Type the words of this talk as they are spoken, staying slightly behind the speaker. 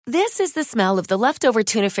This is the smell of the leftover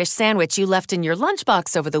tuna fish sandwich you left in your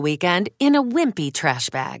lunchbox over the weekend in a wimpy trash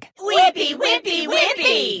bag. Wimpy, wimpy,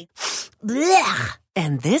 wimpy! Blech!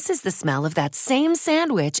 And this is the smell of that same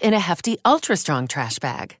sandwich in a Hefty Ultra Strong trash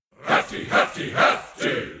bag. Hefty, hefty,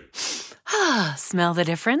 hefty! Ah, smell the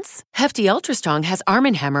difference? Hefty Ultra Strong has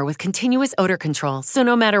Arm & Hammer with continuous odor control, so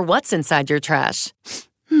no matter what's inside your trash,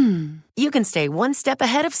 you can stay one step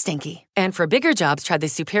ahead of stinky. And for bigger jobs, try the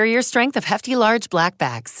superior strength of Hefty Large Black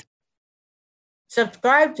Bags.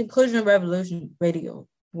 Subscribe to Inclusion Revolution Radio,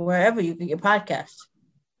 wherever you get your podcasts.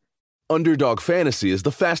 Underdog Fantasy is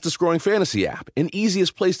the fastest-growing fantasy app and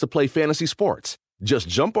easiest place to play fantasy sports. Just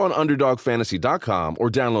jump on UnderdogFantasy.com or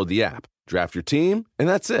download the app, draft your team, and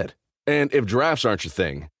that's it. And if drafts aren't your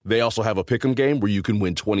thing, they also have a pick'em game where you can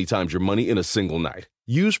win 20 times your money in a single night.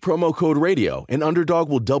 Use promo code RADIO, and Underdog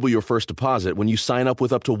will double your first deposit when you sign up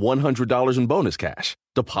with up to $100 in bonus cash.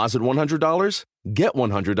 Deposit $100, get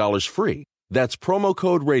 $100 free. That's promo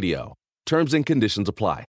code RADIO. Terms and conditions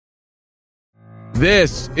apply.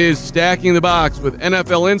 This is Stacking the Box with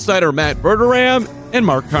NFL insider Matt Verderame and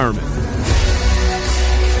Mark Carman.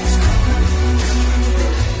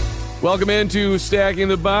 Welcome into Stacking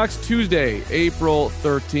the Box, Tuesday, April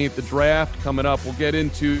 13th. The draft coming up. We'll get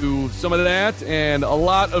into some of that and a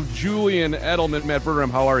lot of Julian Edelman. Matt Verderame,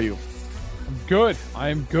 how are you? I'm good. I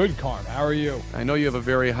am good, Carm. How are you? I know you have a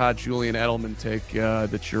very hot Julian Edelman take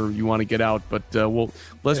that you want to get out, but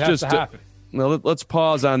let's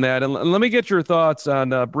pause on that and let me get your thoughts on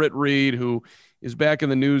Britt Reid, who is back in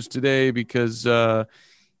the news today because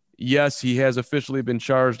yes, he has officially been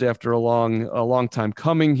charged after a long time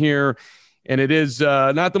coming here, and it is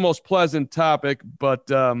not the most pleasant topic,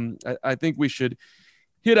 but I think we should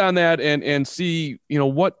hit on that and see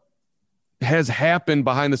what has happened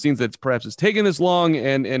behind the scenes that's perhaps has taken this long,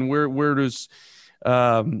 and where does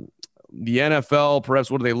the NFL,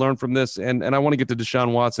 perhaps what do they learn from this? And I want to get to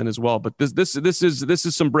Deshaun Watson as well. But this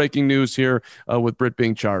is some breaking news here with Britt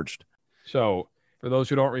being charged. So for those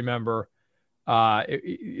who don't remember,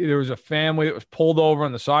 there was a family that was pulled over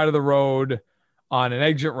on the side of the road on an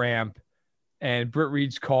exit ramp, and Britt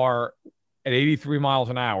Reid's car at 83 miles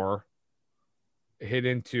an hour hit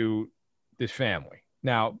into this family.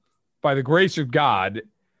 Now, by the grace of God,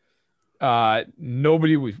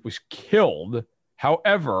 nobody was killed.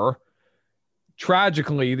 However,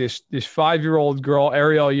 tragically, this 5-year-old girl,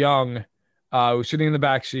 Ariel Young, who was sitting in the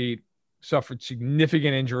back seat, suffered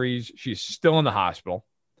significant injuries. She's still in the hospital.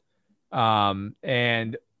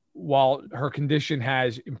 And while her condition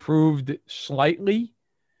has improved slightly,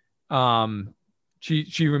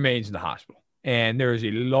 she remains in the hospital. And there is a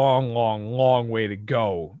long way to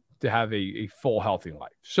go to have a full, healthy life.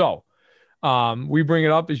 So we bring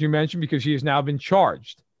it up, as you mentioned, because he has now been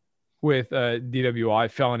charged with a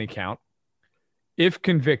DWI felony count. If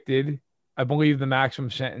convicted, I believe the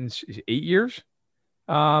maximum sentence is 8 years.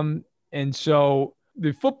 And so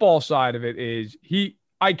the football side of it is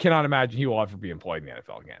I cannot imagine he will ever be employed in the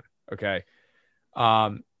NFL again. Okay.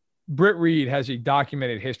 Britt Reid has a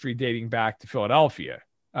documented history dating back to Philadelphia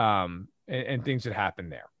and things that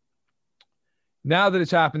happened there. Now that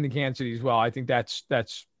it's happened in Kansas City as well, I think that's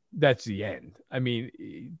the end. I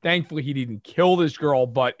mean, thankfully he didn't kill this girl,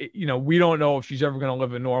 but we don't know if she's ever going to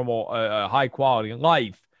live a normal, high quality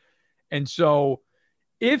life. And so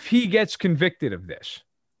if he gets convicted of this,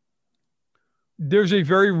 there's a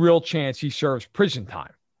very real chance he serves prison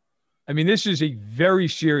time. I mean, this is a very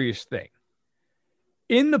serious thing.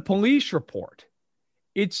 In the police report,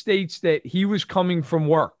 it states that he was coming from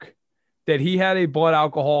work, that he had a blood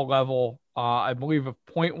alcohol level, I believe, of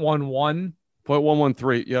 0.11.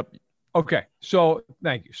 0.113, yep. Okay, so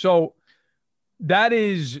thank you. So that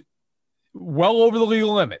is well over the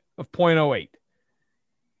legal limit of 0.08.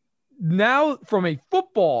 Now, from a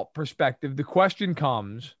football perspective, the question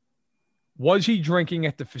comes, was he drinking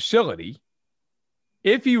at the facility?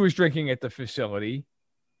 If he was drinking at the facility,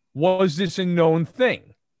 was this a known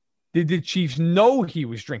thing? Did the Chiefs know he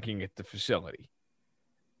was drinking at the facility?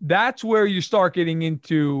 That's where you start getting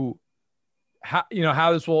into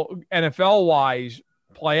how this will NFL wise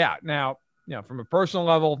play out. Now, from a personal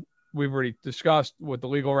level, we've already discussed what the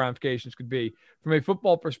legal ramifications could be. From a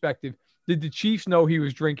football perspective, did the Chiefs know he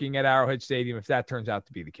was drinking at Arrowhead Stadium if that turns out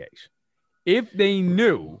to be the case? If they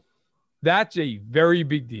knew, that's a very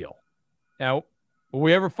big deal. Now, will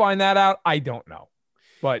we ever find that out? I don't know.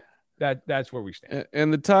 But that's where we stand.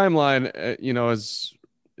 And the timeline, as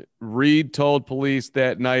Reid told police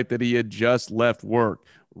that night that he had just left work.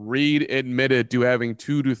 Reid admitted to having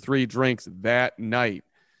 2 to 3 drinks that night.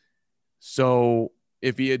 So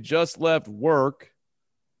if he had just left work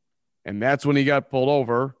and that's when he got pulled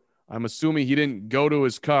over, I'm assuming he didn't go to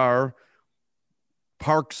his car,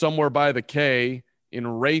 park somewhere by the K in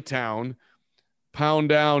Raytown, pound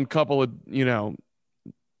down a couple of,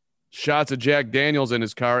 shots of Jack Daniels in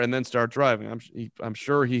his car and then start driving. I'm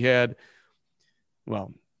sure he had,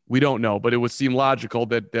 well, we don't know, but it would seem logical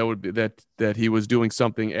that he was doing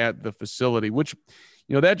something at the facility, which,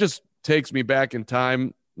 that just takes me back in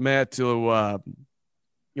time, Matt, to,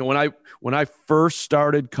 when I first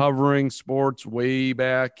started covering sports way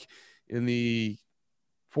back in the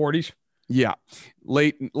 40s. Yeah.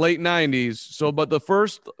 Late 90s. So, but the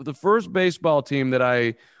first baseball team that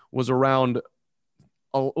I was around,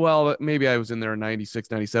 well, maybe I was in there in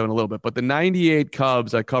 96, 97 a little bit, but the 98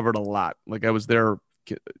 Cubs, I covered a lot. Like I was there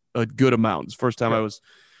a good amount. It's the first time I was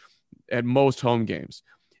at most home games.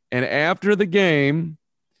 And after the game,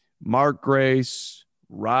 Mark Grace,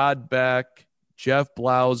 Rod Beck, Jeff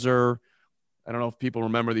Blauser, I don't know if people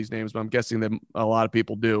remember these names, but I'm guessing that a lot of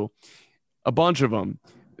people do. A bunch of them.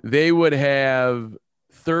 They would have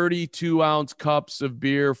 32-ounce cups of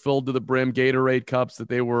beer filled to the brim, Gatorade cups that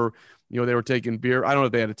they were taking beer. I don't know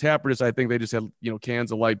if they had a tap or just, I think they just had,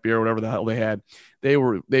 cans of light beer, whatever the hell they had. They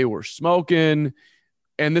were smoking,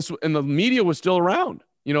 and the media was still around.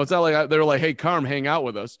 It's not like they were like, "Hey, Carm, hang out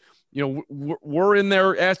with us." We're in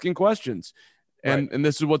there asking questions, and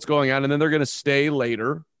this is what's going on. And then they're going to stay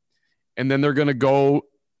later, and then they're going to go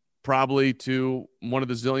probably to one of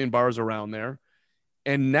the zillion bars around there.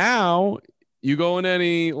 And now you go in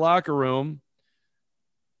any locker room,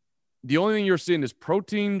 the only thing you're seeing is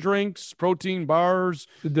protein drinks, protein bars.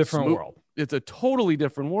 It's a different world. It's a totally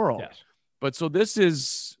different world. Yes. But so this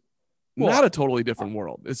is not a totally different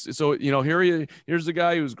world. Here's the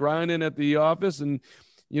guy who's grinding at the office, and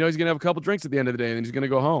he's going to have a couple drinks at the end of the day, and he's going to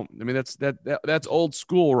go home. I mean, that's old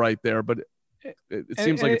school right there, but it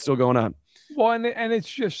seems like it's still going on. Well, and it's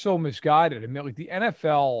just so misguided. I mean, like the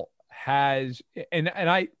NFL has, and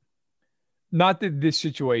I, not that this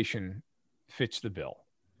situation fits the bill,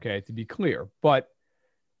 okay, to be clear, but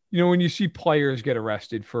when you see players get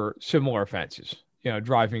arrested for similar offenses,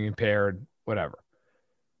 driving impaired, whatever,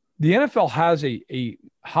 the NFL has a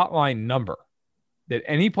hotline number that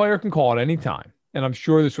any player can call at any time. And I'm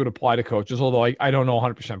sure this would apply to coaches, although I don't know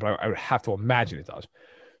 100%, but I would have to imagine it does.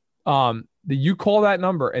 That you call that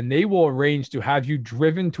number and they will arrange to have you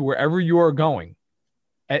driven to wherever you are going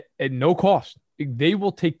at no cost. They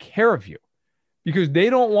will take care of you because they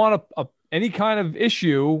don't want any kind of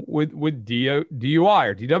issue with DUI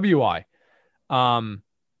or DWI. And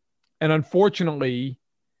unfortunately,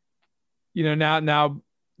 now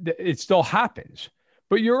it still happens.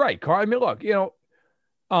 But you're right, Carl. I mean, look,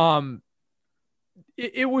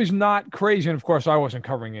 it was not crazy. And of course, I wasn't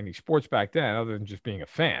covering any sports back then other than just being a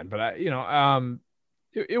fan. But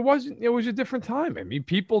it was a different time. I mean,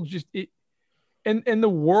 people just and the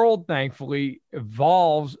world thankfully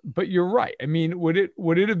evolves, but you're right. I mean, would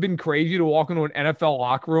it have been crazy to walk into an NFL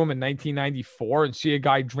locker room in 1994 and see a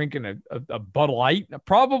guy drinking a Bud Light?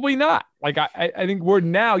 Probably not. Like I think we're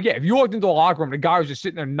now, if you walked into a locker room and a guy was just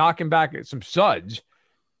sitting there knocking back at some suds,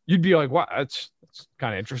 you'd be like, wow, that's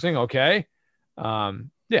kind of interesting. Okay.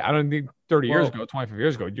 I don't think 30 years ago, 25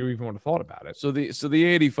 years ago, you even would have thought about it. So the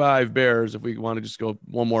 85 Bears, if we want to just go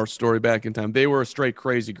one more story back in time, they were a straight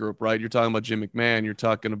crazy group, right? You're talking about Jim McMahon. You're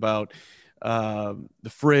talking about the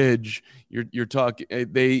Fridge. You're talking.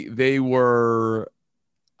 They were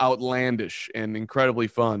outlandish and incredibly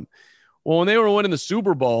fun. Well, when they were winning the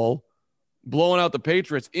Super Bowl, blowing out the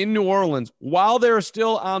Patriots in New Orleans, while they're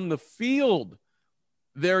still on the field,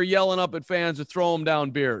 they're yelling up at fans to throw them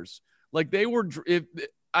down beers. Like they were.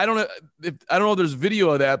 I don't know if there's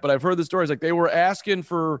video of that, but I've heard the stories. Like they were asking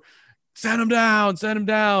for send him down.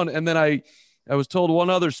 And then I was told one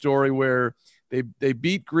other story where they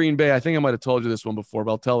beat Green Bay. I think I might have told you this one before,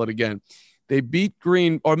 but I'll tell it again. They beat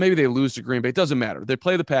or maybe they lose to Green Bay. It doesn't matter. They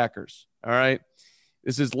play the Packers. All right.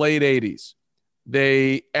 This is late 80s.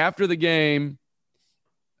 After the game,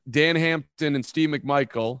 Dan Hampton and Steve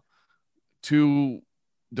McMichael, two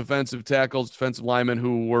defensive tackles, defensive linemen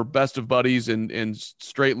who were best of buddies and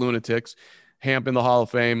straight lunatics. Hampton, the Hall of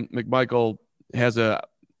Fame. McMichael has a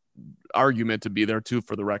argument to be there too,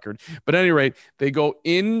 for the record. But at any rate, they go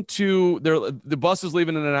into the bus is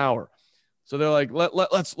leaving in an hour. So they're like,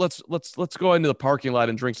 let's go into the parking lot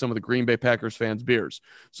and drink some of the Green Bay Packers fans' beers.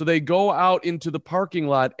 So they go out into the parking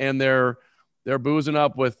lot and they're boozing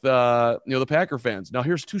up with the Packer fans. Now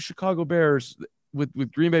here's two Chicago Bears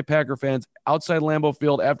with Green Bay Packer fans outside Lambeau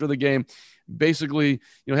Field after the game, basically,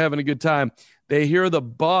 having a good time. They hear the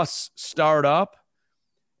bus start up,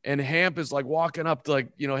 and Hamp is like walking up to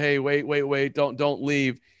hey, wait, don't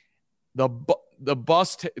leave. The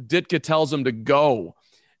bus Ditka tells him to go,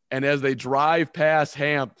 And as they drive past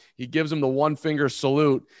Hamp, he gives him the one finger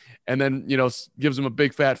salute and then, gives him a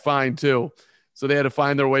big fat fine too. So they had to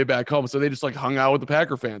find their way back home. So they just like hung out with the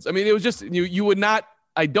Packer fans. I mean, it was just, you would not,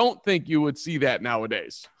 I don't think you would see that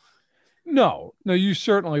nowadays. No, you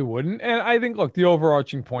certainly wouldn't. And I think, look, the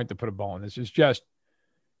overarching point to put a bow on this is just,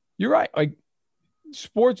 you're right. Like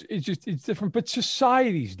sports, it's different, but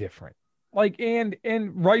society's different. Like, and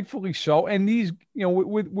rightfully so. And these,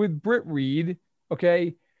 with Britt Reid,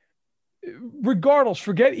 okay, regardless,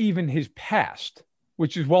 forget even his past,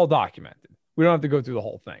 which is well documented. We don't have to go through the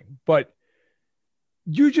whole thing, but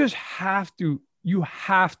you just have to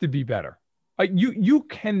be better. Like you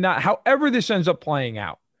cannot, however this ends up playing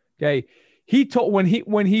out. Okay. He told when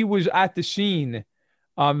he was at the scene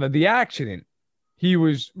of the accident, he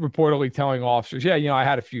was reportedly telling officers, yeah, I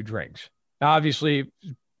had a few drinks. Now, obviously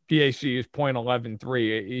BAC is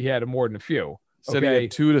 .113. He had more than a few. Said he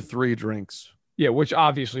had 2 to 3 drinks. Yeah, which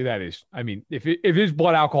obviously that is. I mean, if his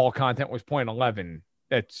blood alcohol content was .11,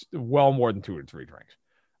 that's well more than 2 to 3 drinks.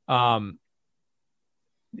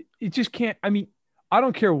 It just can't. I mean, I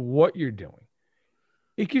don't care what you're doing.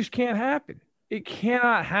 It just can't happen. It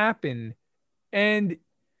cannot happen. And,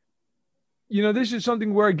 this is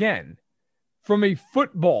something where, again, from a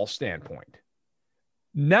football standpoint,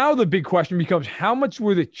 now the big question becomes, how much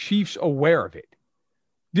were the Chiefs aware of it?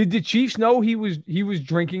 Did the Chiefs know he was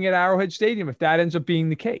drinking at Arrowhead Stadium, if that ends up being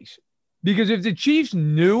the case? Because if the Chiefs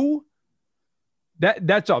knew,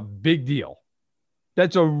 that's a big deal.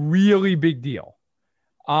 That's a really big deal.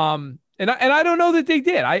 And I don't know that they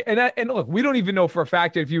did. And look, we don't even know for a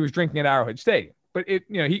fact that if he was drinking at Arrowhead Stadium. But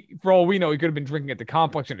he, for all we know, he could have been drinking at the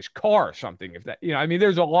complex in his car or something. If that, I mean,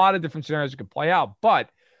 there's a lot of different scenarios that could play out. But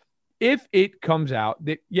if it comes out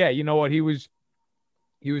that, yeah, you know what, he was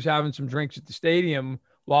having some drinks at the stadium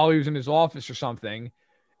while he was in his office or something,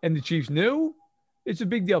 and the Chiefs knew, it's a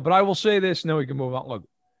big deal. But I will say this, no, we can move on. Look,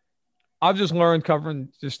 I've just learned covering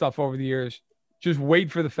this stuff over the years, just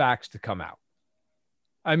wait for the facts to come out.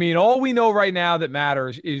 I mean, all we know right now that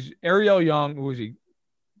matters is Ariel Young, who is a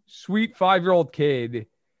sweet 5-year-old kid,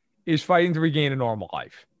 is fighting to regain a normal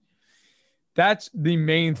life. That's the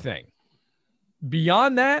main thing.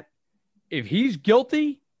 Beyond that, if he's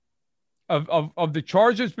guilty of the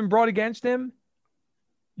charge that's been brought against him,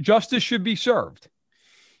 justice should be served.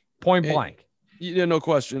 Point blank. Yeah, no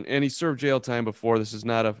question. And he served jail time before. This is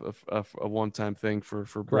not a one-time thing for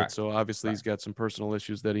Britt. So obviously he's got some personal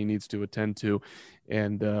issues that he needs to attend to,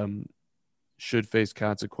 and should face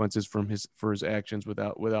consequences for his actions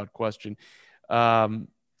without question.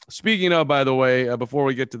 Speaking of, by the way, before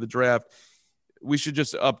we get to the draft, we should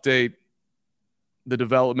just update the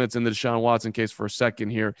developments in the Deshaun Watson case for a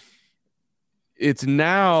second here. It's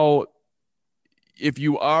now, if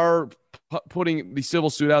you are putting the civil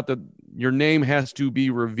suit out, that your name has to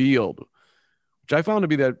be revealed, which I found to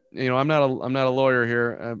be that, I'm not a lawyer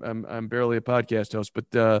here. I'm barely a podcast host,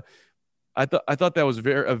 but I thought that was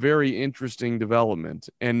a very interesting development.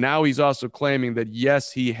 And now he's also claiming that,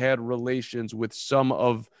 yes, he had relations with some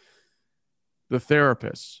of the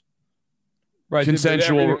therapists. Right.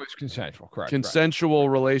 Consensual, correct. Consensual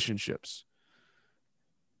relationships.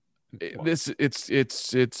 It's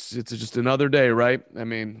just another day, right? I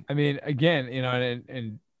mean, again,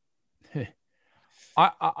 and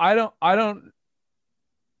I don't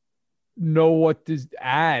know what to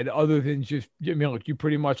add other than just, look, you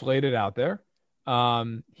pretty much laid it out there.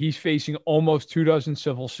 He's facing almost 24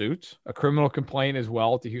 civil suits, a criminal complaint as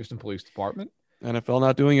well at the Houston Police Department. NFL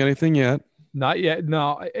not doing anything yet. Not yet,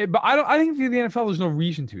 no. But I think for the NFL, there's no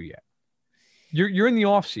reason to yet. You're in the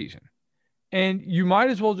off season, and you might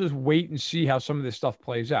as well just wait and see how some of this stuff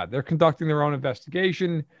plays out. They're conducting their own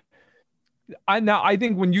investigation. I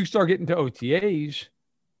think when you start getting to OTAs,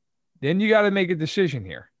 then you got to make a decision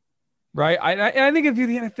here, right? I think if you're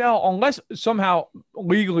the NFL, unless somehow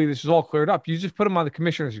legally this is all cleared up, you just put them on the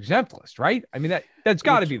commissioner's exempt list, right? I mean, that's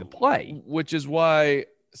got to be the play. Which is why,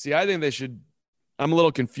 I think they should. I'm a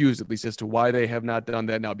little confused, at least, as to why they have not done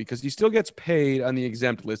that now, because he still gets paid on the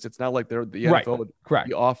exempt list. It's not like the NFL would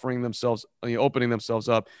be opening themselves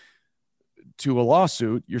up to a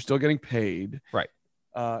lawsuit. You're still getting paid. Right.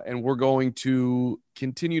 And we're going to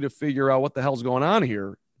continue to figure out what the hell's going on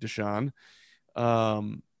here, Deshaun,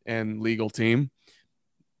 and legal team.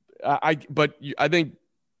 But I think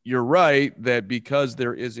you're right that because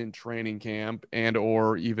there isn't training camp and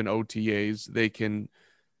or even OTAs, they can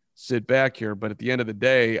sit back here. But at the end of the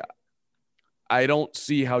day, I don't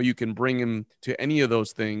see how you can bring him to any of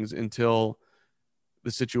those things until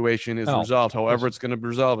the situation is resolved, however it's going to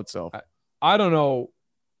resolve itself. I don't know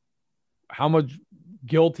how much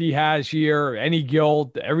guilt he has here, any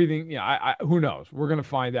guilt, everything. Who knows? We're going to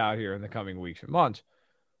find out here in the coming weeks and months.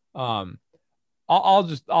 I'll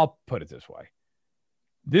put it this way.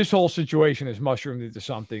 This whole situation has mushroomed into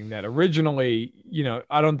something that originally,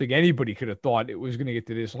 I don't think anybody could have thought it was going to get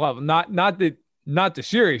to this level. Not the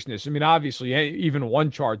seriousness. I mean, obviously, even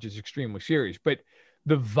one charge is extremely serious, but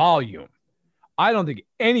the volume. I don't think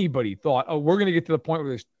anybody thought, we're going to get to the point where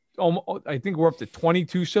there's, I think we're up to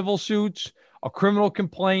 22 civil suits, a criminal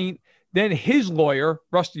complaint. Then his lawyer,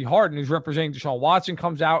 Rusty Hardin, who's representing Deshaun Watson,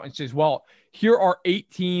 comes out and says, well, here are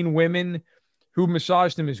 18 women who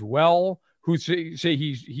massaged him as well, who say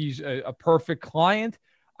he's a perfect client.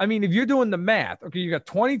 I mean, if you're doing the math, okay, you got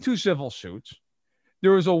 22 civil suits.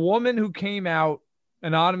 There was a woman who came out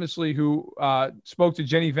anonymously who spoke to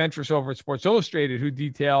Jenny Ventris over at Sports Illustrated, who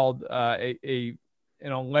detailed an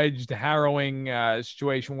alleged harrowing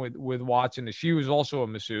situation with Watson, and she was also a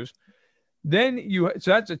masseuse. Then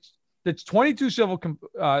that's 22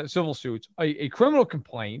 civil suits, a criminal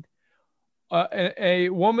complaint, a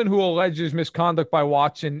woman who alleges misconduct by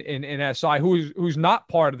Watson in SI, who's not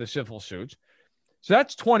part of the civil suits. So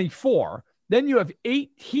that's 24. Then you have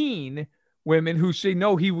 18 women who say,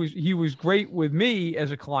 no, he was great with me as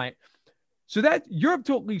a client. So that you're up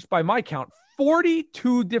to, at least by my count,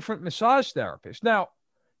 42 different massage therapists. Now,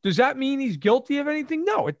 does that mean he's guilty of anything?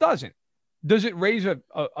 No, it doesn't. Does it raise a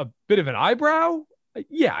bit of an eyebrow?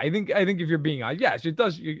 Yeah, I think if you're being honest, yes, it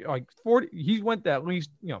does. Like 40, he went to at least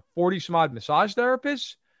 40 some odd massage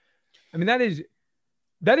therapists. I mean, that is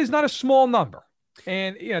not a small number.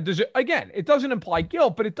 And does it, again, it doesn't imply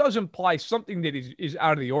guilt, but it does imply something that is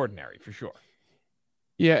out of the ordinary for sure.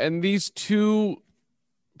 Yeah, and these two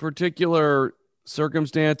particular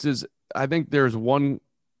circumstances, I think there's one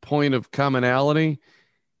point of commonality.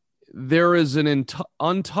 There is an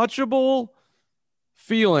untouchable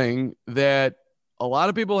feeling that a lot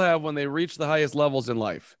of people have when they reach the highest levels in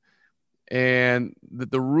life, and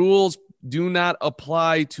that the rules do not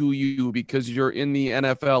apply to you because you're in the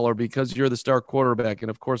NFL or because you're the star quarterback.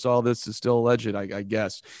 And of course, all this is still alleged, I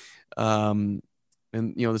guess. And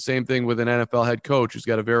the same thing with an NFL head coach who's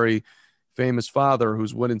got a very famous father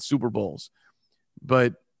who's winning Super Bowls.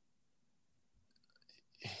 But,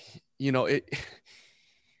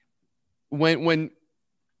 when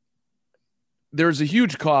there's a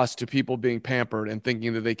huge cost to people being pampered and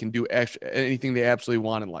thinking that they can do anything they absolutely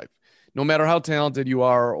want in life, no matter how talented you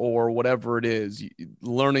are or whatever it is,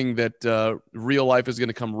 learning that real life is going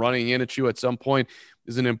to come running in at you at some point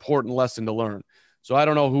is an important lesson to learn. So I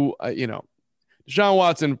don't know who, Deshaun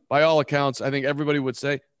Watson, by all accounts, I think everybody would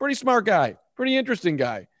say, pretty smart guy, pretty interesting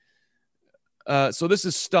guy. So this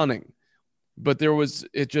is stunning. But there's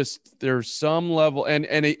some level, and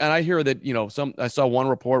I hear that, I saw one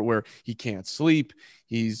report where he can't sleep.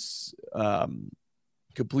 He's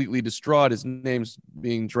completely distraught. His name's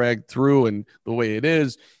being dragged through and the way it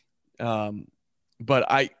is.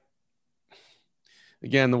 But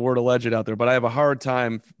again, the word alleged out there, but I have a hard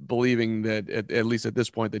time believing that at least at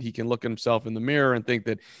this point that he can look at himself in the mirror and think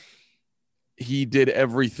that he did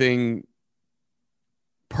everything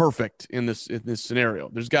perfect in this scenario.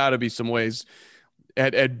 There's got to be some ways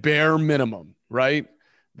at bare minimum, right?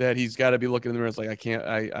 That he's got to be looking in the mirror. It's like,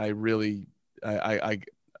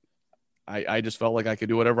 I just felt like I could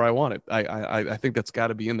do whatever I wanted. I think that's got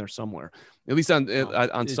to be in there somewhere, at least on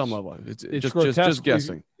some level. It's just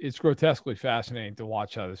guessing. It's grotesquely fascinating to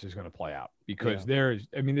watch how this is going to play out because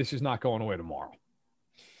this is not going away tomorrow.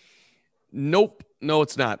 Nope. No,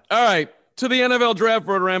 it's not. All right. To the NFL draft,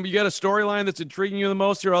 Verderame, you got a storyline that's intriguing you the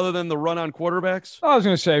most here other than the run on quarterbacks? I was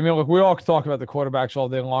going to say, look, we all talk about the quarterbacks all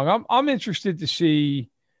day long. I'm interested to see,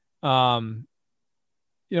 we're going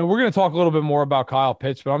to talk a little bit more about Kyle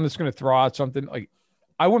Pitts, but I'm just going to throw out something. Like,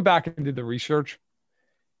 I went back and did the research.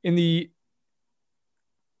 In the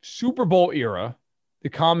Super Bowl era, the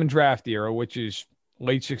common draft era, which is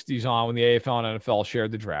late 60s on when the AFL and NFL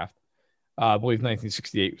shared the draft, I believe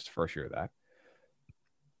 1968 was the first year of that.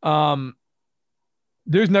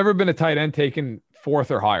 There's never been a tight end taken fourth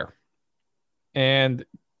or higher. And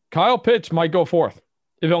Kyle Pitts might go fourth.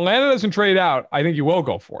 If Atlanta doesn't trade out, I think he will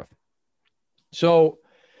go fourth. So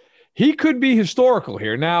he could be historical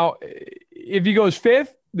here. Now, if he goes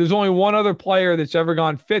fifth, there's only one other player that's ever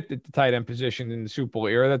gone fifth at the tight end position in the Super Bowl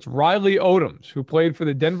era. That's Riley Odoms, who played for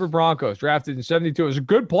the Denver Broncos, drafted in 72. Was a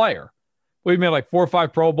good player. He made like 4 or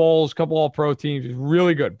 5 Pro Bowls, a couple All-Pro teams. He's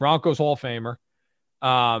really good. Broncos Hall of Famer.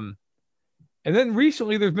 And then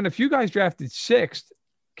recently, there's been a few guys drafted sixth,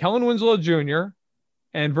 Kellen Winslow Jr.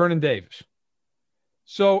 and Vernon Davis.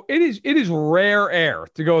 So it is rare air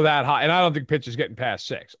to go that high. And I don't think Pitts is getting past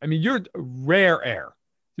 6. I mean, you're rare air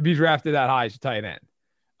to be drafted that high as a tight end.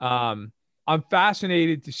 I'm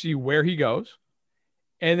fascinated to see where he goes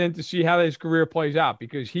and then to see how his career plays out,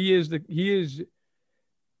 because he is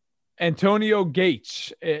Antonio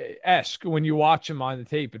Gates-esque when you watch him on the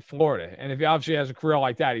tape at Florida. And if he obviously has a career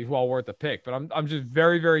like that, he's well worth a pick. But I'm just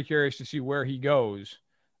very, very curious to see where he goes.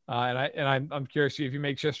 And I'm curious to see if he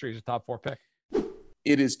makes history as a top 4 pick.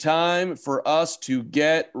 It is time for us to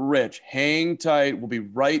get rich. Hang tight. We'll be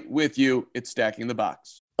right with you. It's Stacking the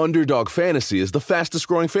Box. Underdog Fantasy is the fastest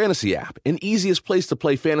growing fantasy app and easiest place to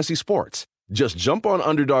play fantasy sports. Just jump on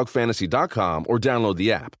UnderdogFantasy.com or download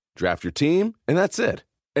the app, draft your team, and that's it.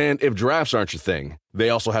 And if drafts aren't your thing, they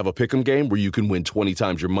also have a pick'em game where you can win 20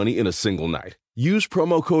 times your money in a single night. Use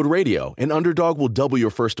promo code RADIO, and Underdog will double your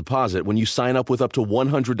first deposit when you sign up with up to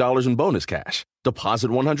 $100 in bonus cash. Deposit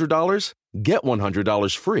 $100, get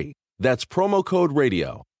 $100 free. That's promo code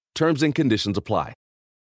RADIO. Terms and conditions apply.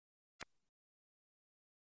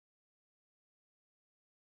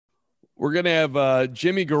 We're going to have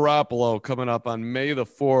Jimmy Garoppolo coming up on May the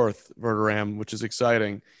 4th, Verderam, which is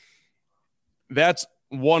exciting. That's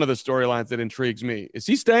one of the storylines that intrigues me. Is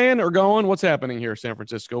he staying or going? What's happening here, San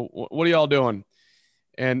Francisco? What are y'all doing?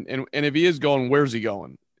 And if he is going, where's he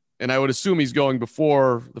going? And I would assume he's going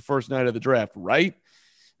before the first night of the draft, right?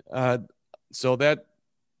 So that's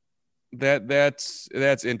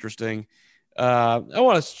interesting. I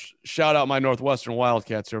want to shout out my Northwestern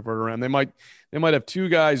Wildcats here, Verderam. They might have 2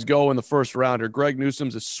 guys go in the first rounder. Greg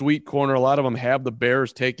Newsome's a sweet corner. A lot of them have the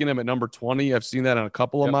Bears taking him at number 20. I've seen that on a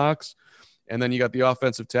couple of mocks. And then you got the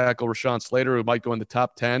offensive tackle, Rashawn Slater, who might go in the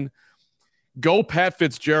top 10. Go Pat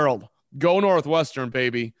Fitzgerald. Go Northwestern,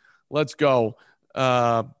 baby. Let's go.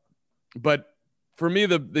 But for me,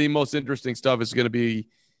 the most interesting stuff is going to be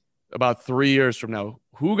about 3 years from now.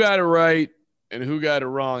 Who got it right and who got it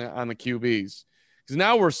wrong on the QBs? Because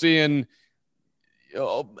now we're seeing,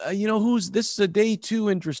 this is a day 2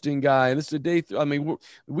 interesting guy. And this is a day I mean,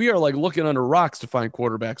 we are like looking under rocks to find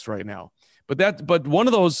quarterbacks right now. But one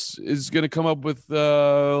of those is going to come up with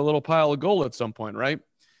a little pile of gold at some point, right?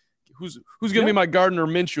 Who's going to be my Gardner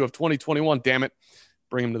Minshew of 2021? Damn it,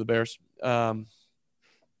 bring him to the Bears.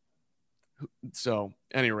 So,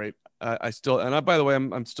 at any rate, by the way,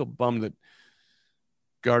 I'm still bummed that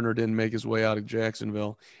Gardner didn't make his way out of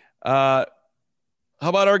Jacksonville. How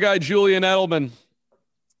about our guy Julian Edelman?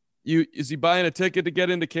 Is he buying a ticket to get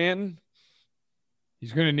into Canton?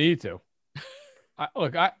 He's going to need to. I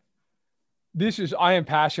am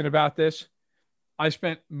passionate about this. I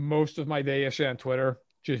spent most of my day yesterday on Twitter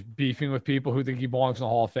just beefing with people who think he belongs in the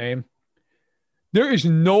Hall of Fame. There is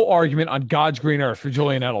no argument on God's green earth for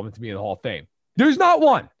Julian Edelman to be in the Hall of Fame. There's not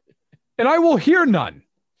one. And I will hear none.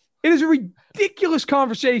 It is a ridiculous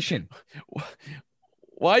conversation.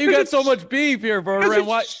 Why you got so much beef here, Verder?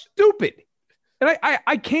 Why? Stupid. And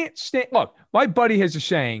I can't stand. Look, my buddy has a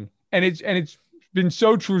saying, and it's been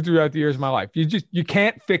so true throughout the years of my life. You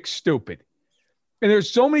can't fix stupid. And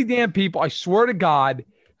there's so many damn people, I swear to God,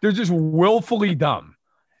 they're just willfully dumb.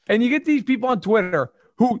 And you get these people on Twitter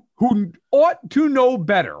who ought to know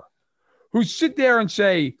better, who sit there and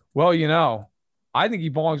say, well, I think he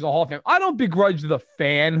belongs in the Hall of Fame. I don't begrudge the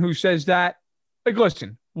fan who says that. Like,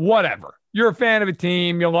 listen, whatever. You're a fan of a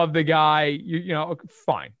team. You love the guy.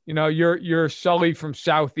 Fine. You're Sully from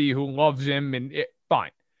Southie who loves him, and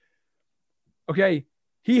fine. Okay.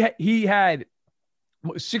 He had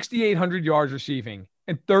 6,800 yards receiving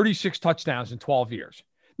and 36 touchdowns in 12 years.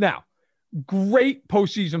 Now, great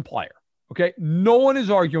postseason player. Okay. No one is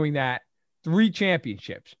arguing that. 3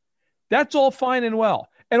 championships. That's all fine and well.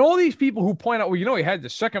 And all these people who point out, he had the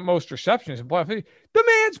second most receptions in playoffs. The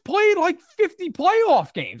man's played like 50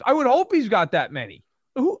 playoff games. I would hope he's got that many.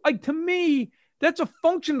 To me, that's a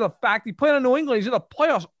function of the fact he played on New England. He's in the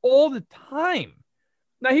playoffs all the time.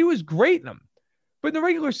 Now, he was great in them. But in the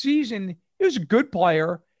regular season, he was a good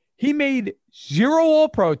player. He made 0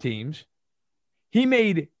 All-Pro teams. He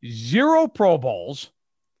made 0 Pro Bowls.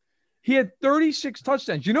 He had 36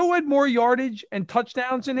 touchdowns. You know who had more yardage and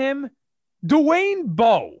touchdowns than him? Dwayne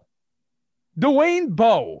Bowe. Dwayne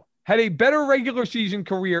Bowe had a better regular season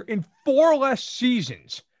career in 4 less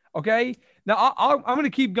seasons. Okay? Now, I'm going to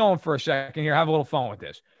keep going for a second here. Have a little fun with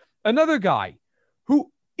this. Another guy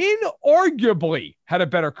who inarguably had a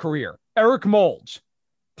better career, Eric Moulds.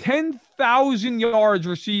 10,000 yards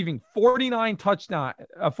receiving, 49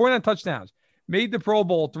 touchdowns, made the Pro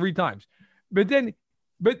Bowl 3 times. But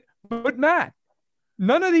Matt,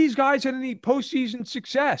 none of these guys had any postseason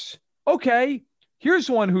success. Okay, here's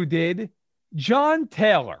one who did. John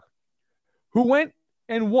Taylor, who went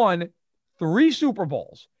and won 3 Super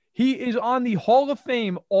Bowls. He is on the Hall of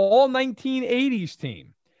Fame all 1980s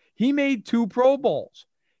team. He made 2 Pro Bowls.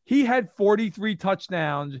 He had 43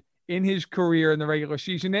 touchdowns in his career in the regular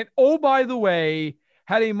season. And, oh, by the way,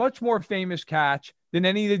 had a much more famous catch than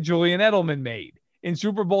any that Julian Edelman made. In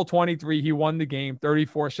Super Bowl 23, he won the game,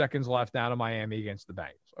 34 seconds left down in Miami against the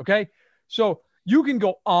Bengals. Okay? So you can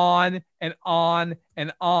go on and on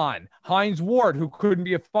and on. Hines Ward, who couldn't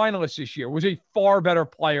be a finalist this year, was a far better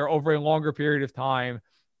player over a longer period of time.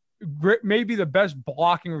 Maybe the best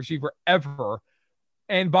blocking receiver ever.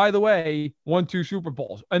 And by the way, won 2 Super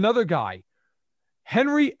Bowls. Another guy,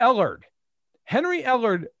 Henry Ellard. Henry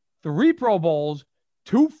Ellard, 3 Pro Bowls,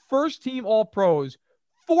 2 first-team All-Pros,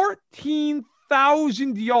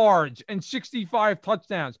 14,000 yards and 65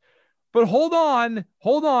 touchdowns. But hold on.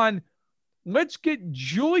 Let's get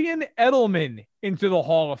Julian Edelman into the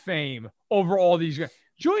Hall of Fame over all these guys.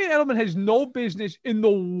 Julian Edelman has no business in the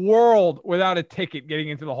world without a ticket getting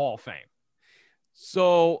into the Hall of Fame.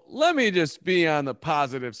 So let me just be on the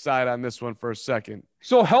positive side on this one for a second.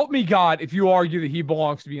 So help me God if you argue that he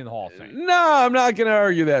belongs to be in the Hall of Fame. No, I'm not going to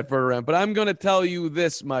argue that for a rent, but I'm going to tell you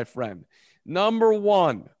this, my friend. Number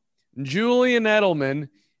one, Julian Edelman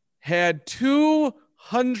had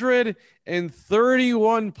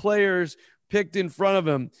 231 players picked in front of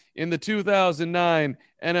him in the 2009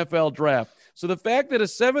 NFL draft. So the fact that a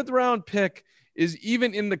 7th round pick is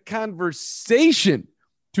even in the conversation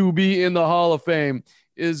to be in the Hall of Fame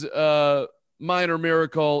is a minor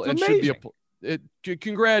miracle and amazing. Should be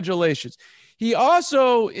congratulations. He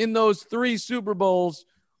also, in those 3 Super Bowls,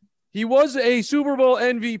 he was a Super Bowl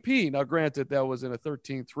MVP. Now, granted, that was in a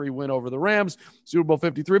 13-3 win over the Rams, Super Bowl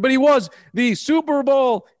 53, but he was the Super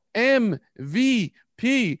Bowl MVP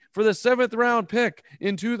for the 7th round pick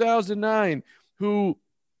in 2009, who,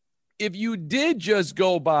 if you did just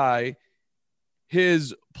go by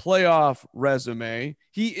his playoff resume,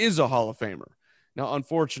 he is a Hall of Famer. Now,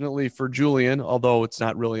 unfortunately for Julian, although it's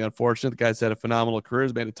not really unfortunate, the guy's had a phenomenal career,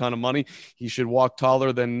 has made a ton of money. He should walk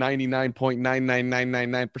taller than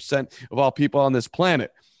 99.99999% of all people on this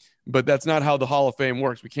planet. But that's not how the Hall of Fame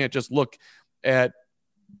works. We can't just look at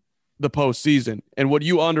the postseason. And what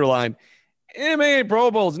you underline, made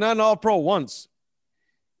Pro Bowls, not an All-Pro once.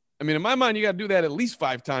 I mean, in my mind, you got to do that at least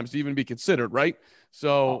 5 times to even be considered, right?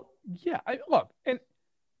 So, yeah, look, and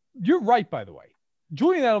you're right, by the way.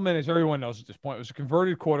 Julian Edelman, as everyone knows at this point, was a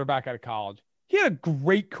converted quarterback out of college. He had a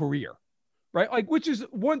great career, right? Like, which is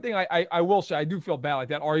one thing I will say. I do feel bad. Like,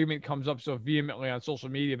 that argument comes up so vehemently on social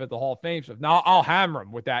media about the Hall of Fame stuff. Now, I'll hammer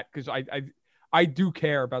him with that because I do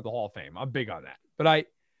care about the Hall of Fame. I'm big on that. But I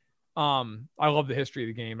love the history of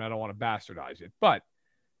the game, and I don't want to bastardize it. But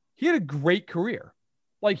he had a great career.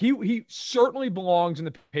 Like, he certainly belongs in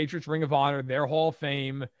the Patriots Ring of Honor, their Hall of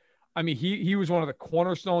Fame. I mean, he was one of the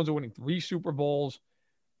cornerstones of winning 3 Super Bowls.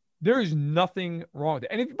 There is nothing wrong with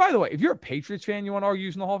it. And by the way, if you're a Patriots fan, you want to argue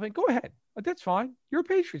using the Hall of Fame, go ahead. But that's fine. You're a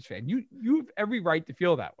Patriots fan. You have every right to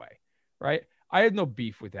feel that way, right? I had no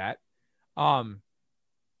beef with that.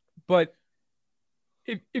 But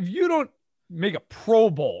if you don't make a Pro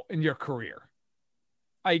Bowl in your career,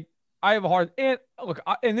 I have a hard, and look,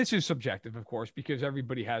 and this is subjective, of course, because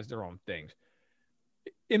everybody has their own things.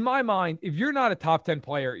 In my mind, if you're not a top 10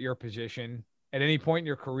 player at your position at any point in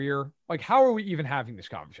your career, like, how are we even having this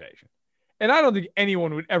conversation? And I don't think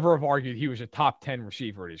anyone would ever have argued he was a top 10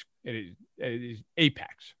 receiver at his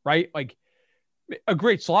apex, right? Like, a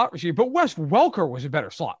great slot receiver, but Wes Welker was a better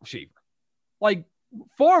slot receiver, like,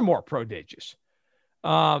 far more prodigious.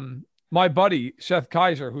 My buddy, Seth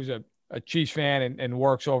Kaiser, who's a Chiefs fan and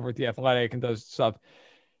works over at The Athletic and does stuff,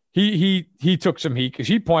 he took some heat because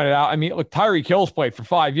he pointed out, I mean, look, Tyreek Hill's played for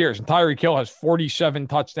 5 years, and Tyreek Hill has 47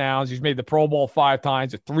 touchdowns. He's made the Pro Bowl 5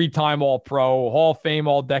 times, a 3-time All-Pro, Hall of Fame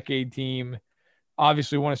All-Decade team,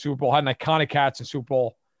 obviously won a Super Bowl, had an iconic catch in Super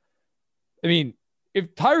Bowl. I mean,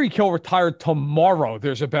 if Tyreek Hill retired tomorrow,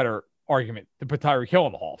 there's a better argument to put Tyreek Hill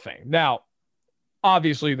in the Hall of Fame. Now,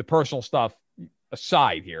 obviously, the personal stuff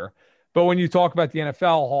aside here, but when you talk about the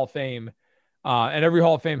NFL Hall of Fame, and every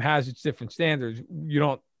Hall of Fame has its different standards,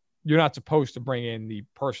 you're not supposed to bring in the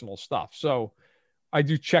personal stuff. So I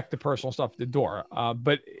do check the personal stuff at the door.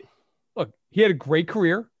 But look, he had a great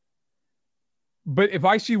career. But if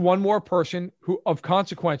I see one more person who of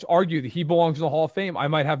consequence argue that he belongs in the Hall of Fame, I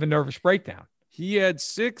might have a nervous breakdown. he had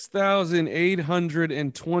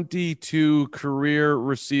 6,822 career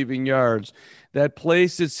receiving yards. That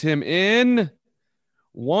places him in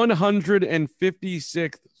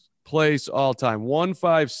 156th place all time,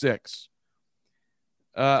 156.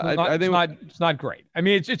 It's not great. I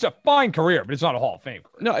mean, it's a fine career, but it's not a Hall of Fame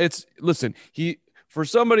career. No, listen, for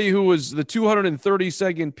somebody who was the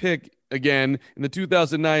 232nd pick again in the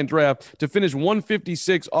 2009 draft to finish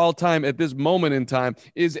 156 all time at this moment in time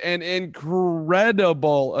is an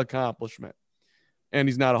incredible accomplishment. And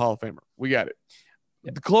he's not a Hall of Famer. We got it.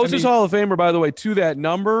 The closest Hall of Famer, by the way, to that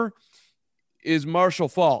number is Marshall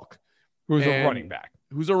Faulk, who's a running back.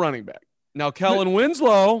 Now, Kellen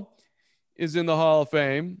Winslow is in the Hall of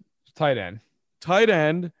Fame. Tight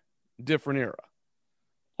end, different era.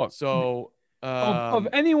 Look, so of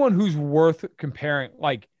anyone who's worth comparing,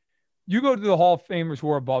 like you go to the Hall of Famers who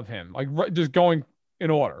are above him, like just going in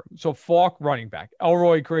order. So Faulk, running back.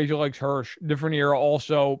 Elroy, Crazy Legs Hirsch, different era,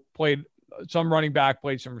 also played some running back,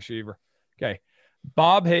 played some receiver. Okay.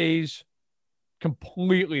 Bob Hayes,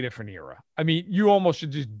 completely different era. I mean, you almost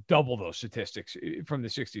should just double those statistics from the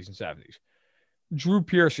 60s and 70s. Drew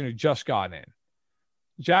Pearson, who just got in.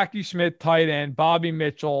 Jackie Smith, tight end. Bobby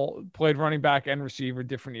Mitchell played running back and receiver,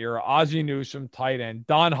 different era. Ozzie Newsome, tight end.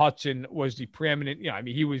 Don Hudson was the preeminent,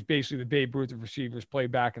 he was basically the Babe Ruth of receivers,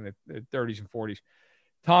 played back in the 30s and 40s.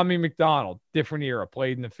 Tommy McDonald, different era,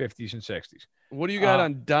 played in the 50s and 60s. What do you got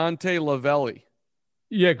on Dante Lavelli?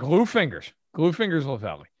 Yeah, Glue Fingers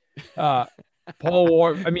Lavelli. Paul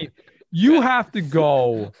Ward. I mean, you have to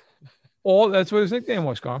go that's what his nickname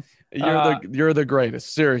was, Carm. You're the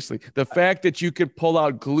greatest. Seriously. The fact that you could pull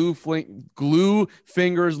out Glue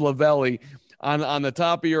Fingers Lavelli on the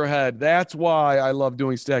top of your head, that's why I love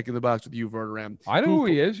doing Stacking the Box with you, Verderame. I know who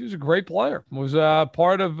he is. He's a great player. Was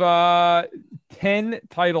part of 10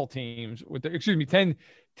 title teams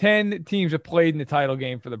 10 teams that played in the title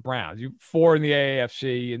game for the Browns. 4 in the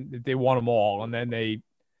AAFC, and they won them all. And then they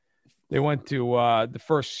went to the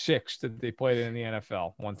first 6 that they played in the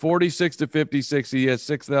NFL. 46-56. He has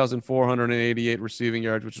 6,488 receiving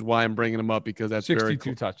yards, which is why I'm bringing him up, because that's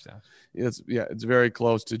 62 touchdowns. It's very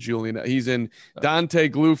close to Julian. He's in Dante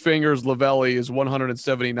Glue Fingers Lavelli is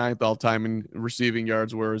 179th all time in receiving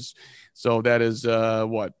yards, so that is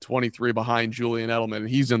 23 behind Julian Edelman, and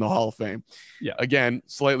he's in the Hall of Fame. Yeah, again,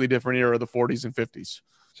 slightly different era, the 40s and 50s.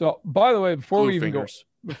 So, by the way, before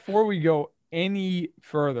we go any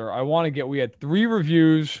further, we had 3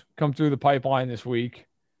 reviews come through the pipeline this week,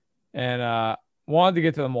 and wanted to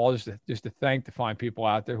get to them all just to thank the fine people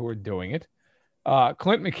out there who are doing it.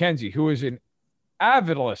 Clint McKenzie, who is an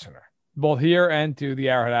avid listener, both here and to the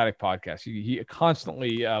Arrowhead Addict podcast. He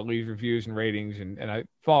constantly leaves reviews and ratings, and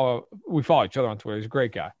we follow each other on Twitter. He's a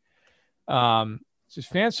great guy. Says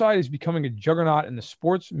Fanside is becoming a juggernaut in the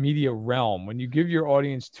sports media realm. When you give your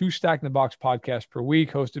audience 2 Stack in the Box podcasts per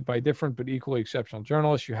week, hosted by different but equally exceptional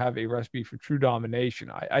journalists, you have a recipe for true domination.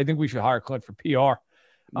 I think we should hire Clint for PR.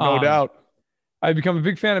 No doubt. I've become a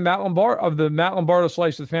big fan of the Matt Lombardo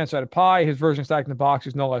slice of the Fanside of pie. His version of Stack in the Box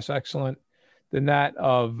is no less excellent than that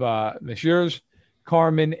of Messrs.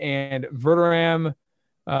 Carmen and Verderame.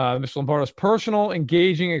 Mr. Lombardo's personal,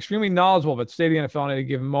 engaging, extremely knowledgeable about the state of the NFL at any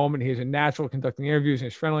given moment. He is a natural conducting interviews in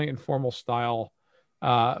his friendly, informal style.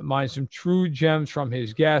 Minds some true gems from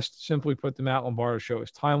his guests. Simply put, the Matt Lombardo Show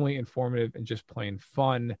is timely, informative, and just plain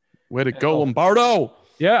fun. Way to go, Lombardo!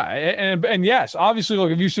 Yeah, and yes, obviously,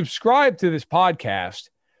 look, if you subscribe to this podcast,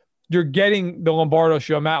 you're getting the Lombardo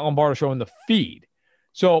Show, Matt Lombardo Show in the feed.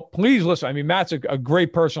 So please listen. I mean, Matt's a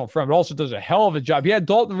great personal friend, but also does a hell of a job. He had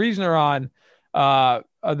Dalton Reasoner on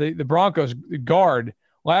the Broncos guard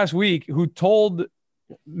last week, who told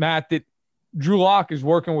Matt that Drew Lock is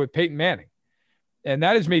working with Peyton Manning. And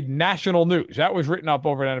that has made national news. That was written up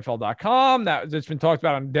over at NFL.com. That's been talked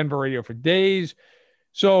about on Denver radio for days.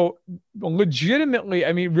 So legitimately,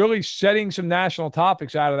 I mean, really setting some national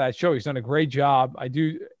topics out of that show. He's done a great job. I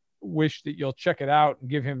do wish that you'll check it out and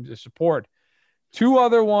give him the support. 2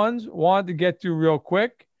 other ones wanted to get through real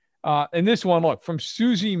quick. And this one, look, from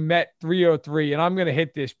Susie Met 303, and I'm going to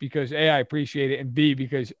hit this because A, I appreciate it, and B,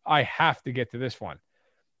 because I have to get to this one.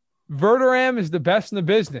 Verderame is the best in the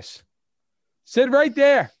business. Said right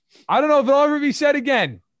there. I don't know if it'll ever be said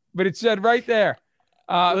again, but it said right there.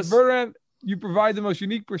 Verderame, you provide the most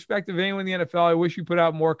unique perspective of anyone in the NFL. I wish you put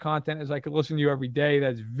out more content as I could listen to you every day.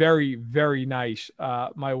 That's very, very nice.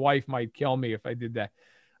 My wife might kill me if I did that.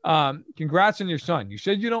 Congrats on your son. You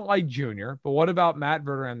said you don't like Junior, but what about Matt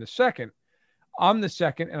Verderame the second? I'm the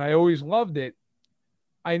second, and I always loved it.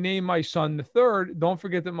 I named my son the third. Don't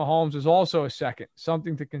forget that Mahomes is also a second.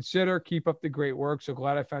 Something to consider. Keep up the great work. So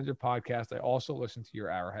glad I found your podcast. I also listen to your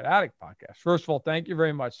Arrowhead Addict podcast. First of all, thank you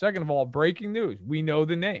very much. Second of all, breaking news. We know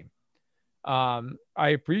the name. I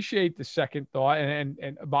appreciate the second thought,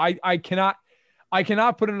 but I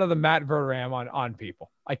cannot put another Matt Verderame on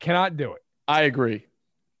people. I cannot do it. I agree.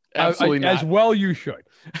 Absolutely not. As well you should.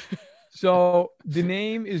 So the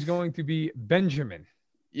name is going to be Benjamin.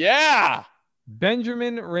 Yeah.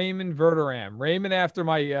 Benjamin Raymond Verderam. Raymond after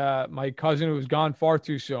my my cousin who was gone far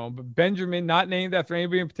too soon, but Benjamin, not named after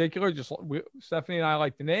anybody in particular. Just Stephanie and I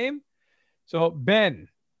like the name. So Ben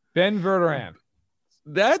Verderam.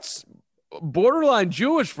 That's borderline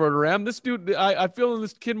Jewish Verderam. This dude, I feel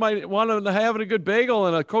this kid might want to have a good bagel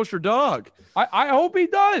and a kosher dog. I hope he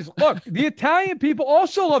does. Look, the Italian people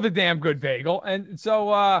also love a damn good bagel, and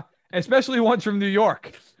so especially ones from New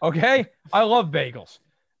York. Okay, I love bagels.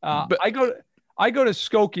 But I go to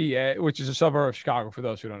Skokie, which is a suburb of Chicago, for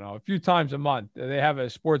those who don't know, a few times a month. They have a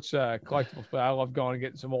sports collectibles, but I love going and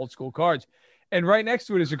getting some old school cards. And right next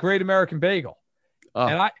to it is a Great American Bagel.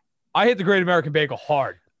 And I hit the Great American Bagel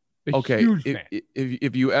hard. Huge fan.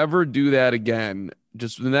 If you ever do that again,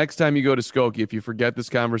 just the next time you go to Skokie, if you forget this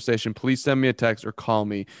conversation, please send me a text or call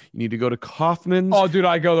me. You need to go to Kaufman's. Oh, dude,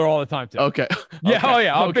 I go there all the time too. Okay. Yeah. Okay. Oh,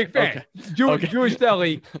 yeah. I'm a big fan. Okay. Jewish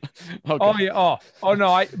deli. Okay. Oh, yeah. Oh,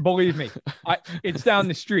 no. Believe me. It's down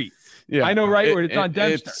the street. Yeah. I know where it's on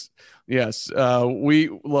Dempster. Yes. We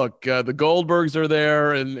look, the Goldbergs are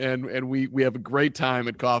there and we have a great time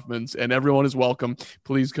at Kaufman's and everyone is welcome.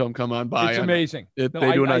 Please come on by. It's amazing. They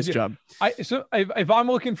do a nice job. So if I'm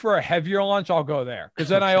looking for a heavier lunch, I'll go there. Cause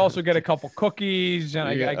then I also get a couple cookies and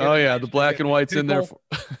I get the black and white's in there.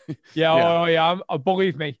 Yeah. Oh yeah.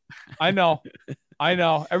 Believe me. I know.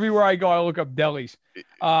 Everywhere I go, I look up delis.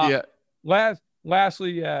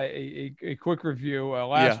 Lastly, a quick review.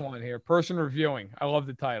 One here. Person reviewing. I love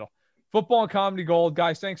the title. Football and Comedy Gold.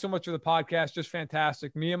 Guys, thanks so much for the podcast. Just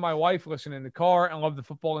fantastic. Me and my wife listen in the car and love the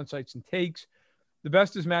football insights and takes. The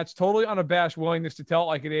best is Matt's totally unabashed willingness to tell it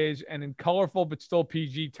like it is and in colorful but still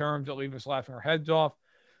PG terms that leave us laughing our heads off.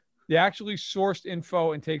 The actually sourced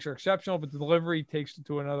info and takes are exceptional, but the delivery takes it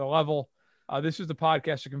to another level. This is the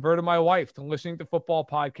podcast that converted my wife to listening to football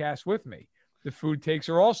podcasts with me. The food takes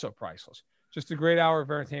are also priceless. Just a great hour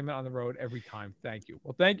of entertainment on the road every time. Thank you.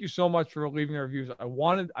 Well, thank you so much for leaving the reviews. I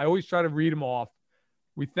always try to read them off.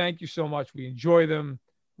 We thank you so much. We enjoy them.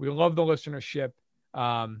 We love the listenership.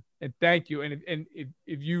 And thank you. And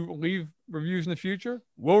if you leave reviews in the future,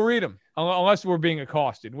 we'll read them unless we're being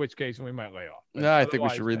accosted, in which case we might lay off. Yeah, I think we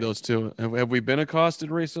should read those too. Have we been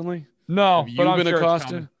accosted recently? No, have you been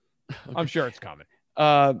accosted? Okay. I'm sure it's coming.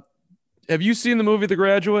 Have you seen the movie The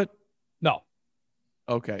Graduate? No.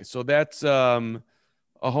 Okay, so that's a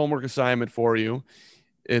homework assignment for you.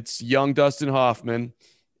 It's young Dustin Hoffman,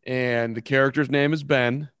 and the character's name is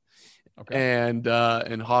Ben. Okay. And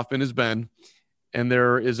Hoffman is Ben. And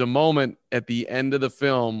there is a moment at the end of the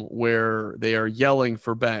film where they are yelling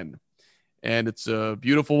for Ben. And it's a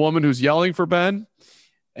beautiful woman who's yelling for Ben.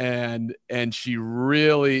 And she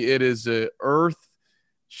really, it is a earth-shattering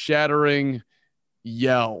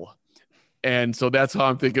yell. And so that's how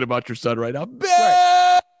I'm thinking about your son right now. Ben!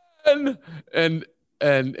 Right. And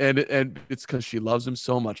it's because she loves him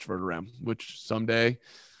so much, Verderam, which someday,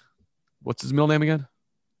 what's his middle name again?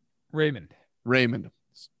 Raymond.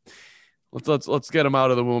 Let's get him out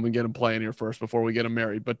of the womb and get him playing here first before we get him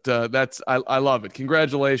married. But I love it.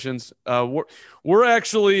 Congratulations. We're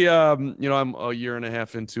actually, I'm a year and a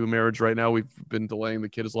half into marriage right now. We've been delaying the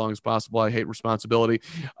kid as long as possible. I hate responsibility,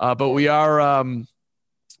 but we are,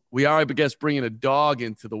 I guess, bringing a dog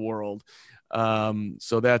into the world.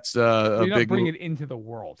 So that's a big bring it into the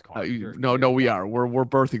world. No, we are. We're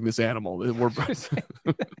birthing this animal. You're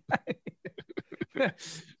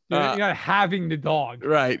not having the dog.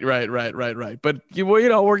 Right. But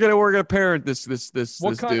we're gonna parent this dude.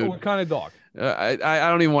 What kind of dog? I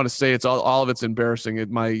don't even want to say it's all of it's embarrassing.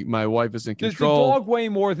 My wife is in control. Does the dog weigh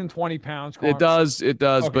more than 20 pounds? It does. Okay,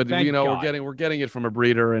 but God. we're getting it from a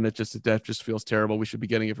breeder, and that just feels terrible. We should be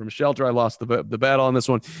getting it from a shelter. I lost the battle on this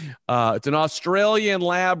one. It's an Australian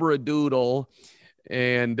Labradoodle,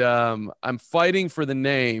 and I'm fighting for the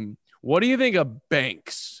name. What do you think of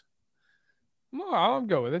Banks? Well, I'm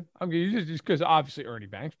good with it. I'm good just because obviously Ernie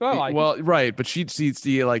Banks, but I like it. Right, but she'd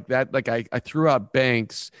see like that. Like I threw out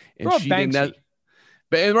Banks, and she Banksy.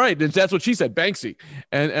 didn't. Right, that's what she said, Banksy,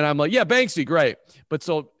 and I'm like, yeah, Banksy, great. But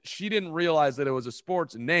so she didn't realize that it was a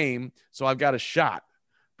sports name, so I've got a shot.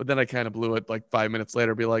 But then I kind of blew it like 5 minutes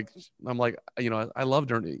later. I'm like, I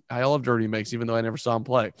loved Ernie. I loved Ernie Banks, even though I never saw him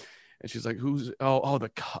play. And she's like,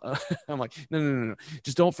 I'm like, no.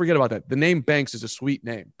 Just don't forget about that. The name Banks is a sweet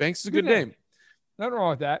name. Banks is a good name. Nothing wrong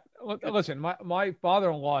with that. Listen, my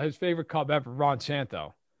father-in-law, his favorite Cub ever, Ron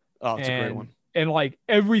Santo. Oh, it's a great one. And like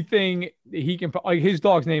everything he can, like his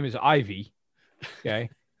dog's name is Ivy. Okay.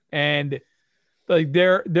 And like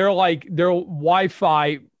their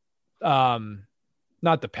Wi-Fi,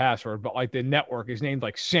 not the password, but like the network is named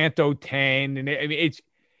like Santo 10. And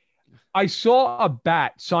I saw a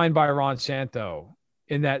bat signed by Ron Santo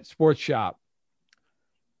in that sports shop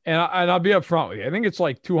And I'll be upfront with you. I think it's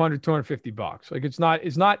like $200-250. Like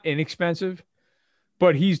it's not inexpensive,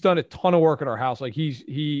 but he's done a ton of work at our house. Like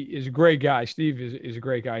he is a great guy. Steve is a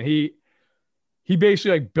great guy. And he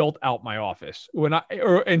basically like built out my office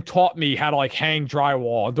and taught me how to like hang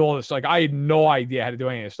drywall and do all this. Like I had no idea how to do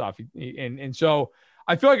any of this stuff. And so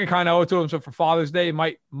I feel like I kind of owe it to him. So for Father's Day,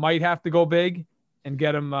 might have to go big and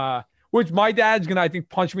get him, which my dad's going to, I think,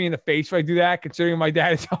 punch me in the face if I do that, considering my dad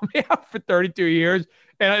has helped me out for 32 years.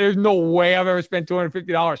 And there's no way I've ever spent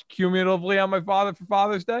 $250 cumulatively on my father for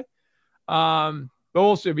Father's Day. But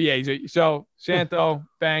we'll see. But yeah, so Santo,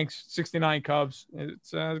 Banks, 69 Cubs.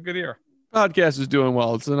 It's a good year. Podcast is doing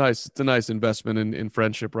well. It's a nice investment in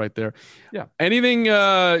friendship right there. Yeah. Anything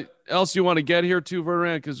else you want to get here too,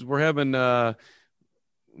 Vernon? Because we're having a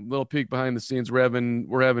little peek behind the scenes. We're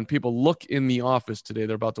having people look in the office today.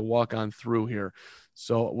 They're about to walk on through here.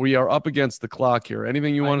 So we are up against the clock here.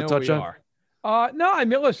 Anything you want to touch on? No, I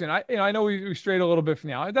mean, listen, I know we strayed a little bit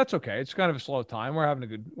from now. That's okay. It's kind of a slow time. We're having a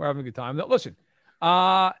good time. Listen,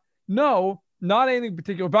 no, not anything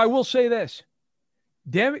particular, but I will say this.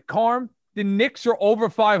 Damn it, Carm. The Knicks are over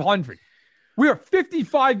 500. We are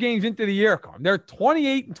 55 games into the year, Carm. They're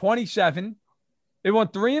 28-27. They won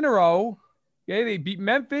 3 in a row. Okay, they beat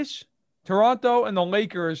Memphis, Toronto, and the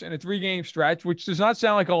Lakers in a 3-game stretch, which does not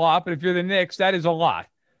sound like a lot, but if you're the Knicks, that is a lot.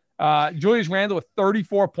 Julius Randle with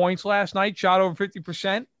 34 points last night, shot over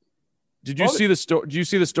 50%. Did you see the story? Did you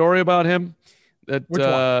see the story about him? Which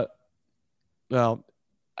one? Well,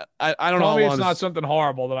 I don't know. Tell me it's not something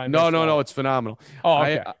horrible that I missed. No, it's phenomenal. Oh,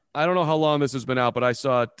 okay. I don't know how long this has been out, but I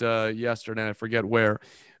saw it yesterday. I forget where.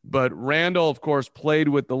 But Randall, of course, played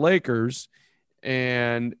with the Lakers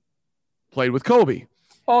and played with Kobe.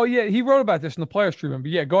 Oh, yeah. He wrote about this in the Players Tribune.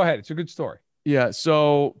 But, yeah, go ahead. It's a good story. Yeah,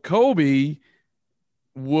 so Kobe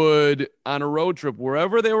would, on a road trip,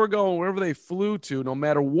 wherever they were going, wherever they flew to, no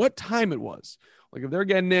matter what time it was, like if they're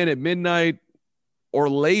getting in at midnight or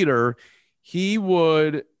later, he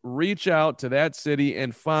would reach out to that city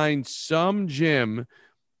and find some gym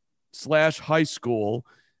 / high school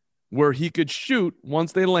where he could shoot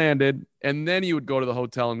once they landed, and then he would go to the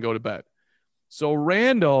hotel and go to bed. So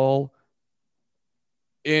Randall,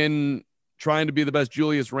 in trying to be the best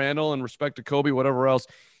Julius Randle and respect to Kobe, whatever else,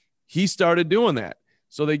 he started doing that.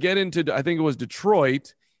 So they get into, I think it was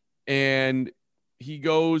Detroit, and he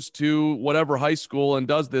goes to whatever high school and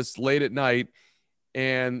does this late at night.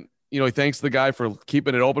 And, he thanks the guy for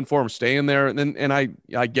keeping it open for him, staying there. And I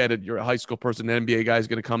get it. You're a high school person, an NBA guy is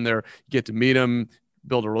going to come there, get to meet him,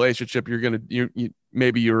 build a relationship.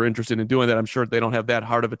 Maybe you're interested in doing that. I'm sure they don't have that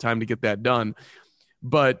hard of a time to get that done.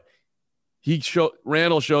 But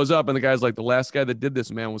Randall shows up, and the guy's like, the last guy that did this,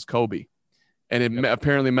 man, was Kobe. And it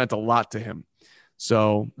apparently meant a lot to him.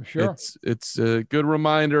 So sure. It's a good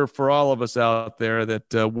reminder for all of us out there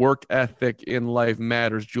that work ethic in life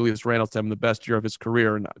matters. Julius Randle's having the best year of his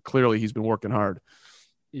career, and clearly he's been working hard.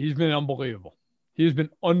 He's been unbelievable. He's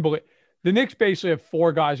been unbelievable. The Knicks basically have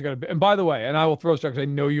 4 guys who got to be. And by the way, and I will throw this out because I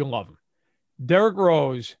know you love him. Derrick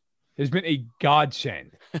Rose has been a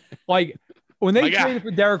godsend. Like when they traded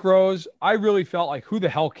for Derrick Rose, I really felt like, who the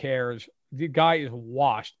hell cares? The guy is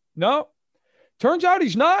washed. No, turns out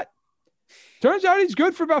he's not. Turns out he's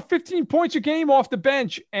good for about 15 points a game off the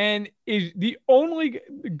bench and is the only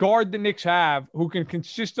guard the Knicks have who can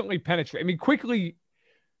consistently penetrate. I mean,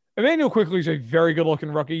 Emmanuel Quickley is a very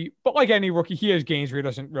good-looking rookie, but like any rookie, he has games where he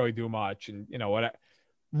doesn't really do much. And, what?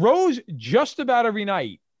 Rose, just about every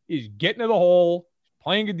night, is getting to the hole,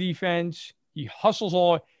 playing a defense. He hustles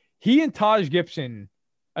all. He and Taj Gibson,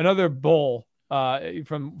 another Bull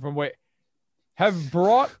from way, have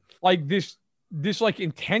brought like this like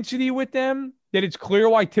intensity with them that it's clear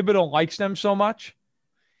why Thibodeau likes them so much.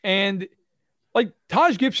 And like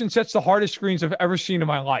Taj Gibson sets the hardest screens I've ever seen in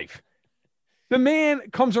my life. The man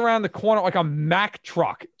comes around the corner like a Mack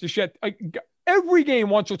truck to shed every game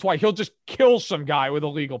once or twice. He'll just kill some guy with a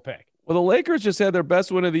legal pick. Well, the Lakers just had their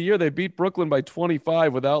best win of the year. They beat Brooklyn by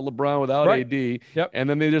 25 without LeBron, without AD. Yep. And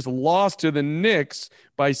then they just lost to the Knicks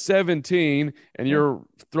by 17. And you're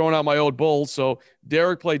throwing out my old Bulls. So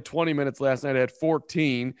Derek played 20 minutes last night, had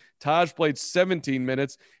 14. Taj played 17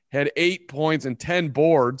 minutes, had 8 points and 10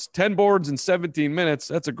 boards. 10 boards in 17 minutes.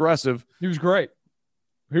 That's aggressive. He was great.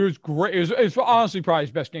 It was honestly probably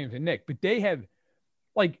his best game to Nick. But they have,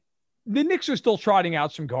 the Knicks are still trotting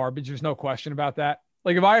out some garbage. There's no question about that.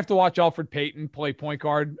 Like, if I have to watch Alfred Payton play point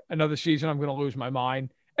guard another season, I'm going to lose my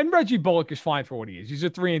mind. And Reggie Bullock is fine for what he is. He's a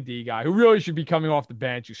 3-and-D guy who really should be coming off the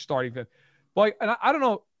bench, who's starting to. And I don't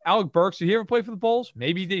know, Alec Burks, did he ever play for the Bulls?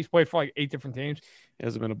 Maybe he did. He's played for 8 different teams. He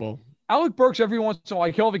hasn't been a Bull. Alec Burks, every once in a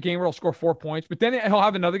while, he'll have a game where he'll score 4 points, but then he'll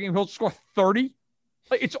have another game, he'll score 30.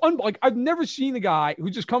 Like like I've never seen a guy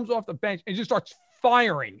who just comes off the bench and just starts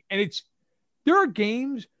firing. And there are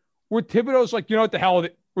games where Thibodeau's like, you know what the hell with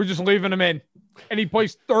it? We're just leaving him in. And he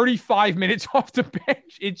plays 35 minutes off the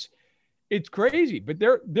bench. It's crazy, but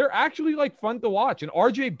they're actually like fun to watch. And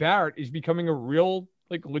RJ Barrett is becoming a real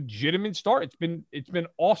like legitimate star. It's been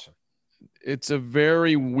awesome. It's a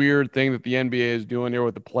very weird thing that the NBA is doing here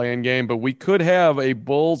with the play-in game, but we could have a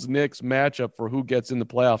Bulls-Knicks matchup for who gets in the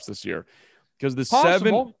playoffs this year. Because the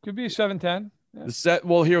Possible. Could be a 7-10. Yeah.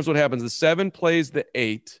 Well, here's what happens. The 7 plays the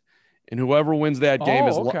 8, and whoever wins that game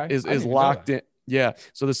is locked in. Yeah.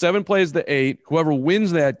 So the 7 plays the 8. Whoever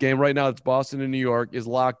wins that game, right now it's Boston and New York, is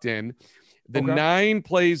locked in. The 9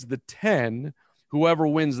 plays the 10. Whoever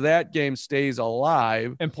wins that game stays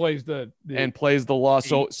alive and plays the loss.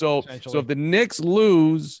 So if the Knicks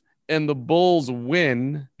lose and the Bulls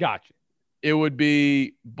win, gotcha. It would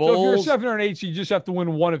be Bulls. So if you're a 7 or an 8, so you just have to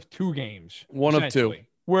win one of 2 games. One of 2.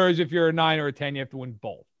 Whereas if you're a 9 or a 10, you have to win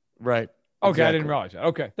both. Right. Okay, exactly. I didn't realize that.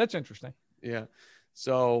 Okay, that's interesting. Yeah.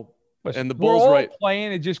 So listen, and the Bulls we're all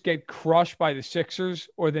playing and just get crushed by the Sixers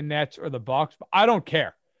or the Nets or the Bucks. But I don't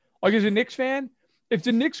care. Like as a Knicks fan, if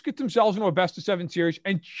the Knicks get themselves into a best-of-7 series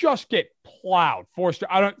and just get plowed, it's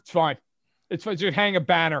fine. It's fine. Just hang a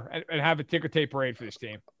banner and have a ticker tape parade for this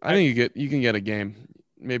team. I think you can get a game,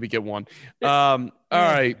 maybe get one. All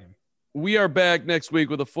right, we are back next week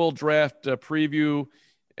with a full draft preview,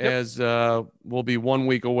 as we'll be 1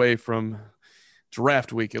 week away from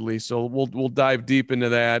draft week at least. So we'll dive deep into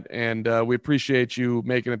that, and we appreciate you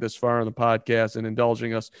making it this far on the podcast and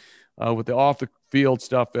indulging us with the off the field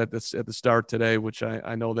stuff at the start today, which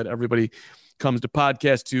I know that everybody comes to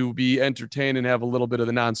podcast to be entertained and have a little bit of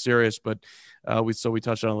the non-serious, but we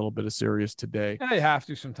touched on a little bit of serious today. Yeah, you have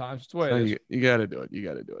to sometimes. It's the way it is. You got to do it. You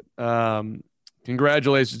got to do it.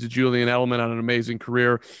 Congratulations to Julian Edelman on an amazing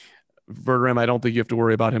career. Verderame, I don't think you have to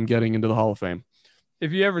worry about him getting into the Hall of Fame.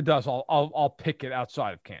 If he ever does, I'll pick it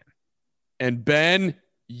outside of Canton. And Ben,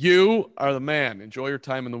 you are the man. Enjoy your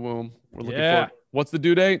time in the womb. We're looking forward. What's the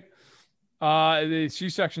due date? The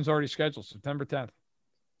C-section's already scheduled, September 10th.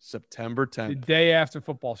 September 10th. The day after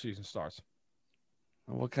football season starts.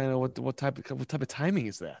 What type of timing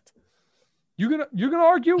is that? You're gonna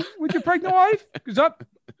argue with your pregnant wife? Because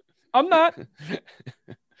I'm not.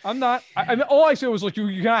 I mean, all I said was like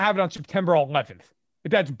you gotta have it on September 11th.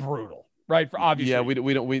 That's brutal, right? For obviously. Yeah, we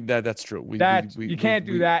don't. That's true. You can't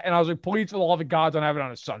do that. And I was like, please, for the love of God, don't have it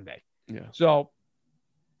on a Sunday. Yeah. So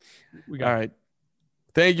we got all right.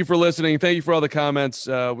 Thank you for listening. Thank you for all the comments.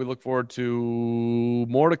 We look forward to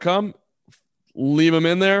more to come. Leave them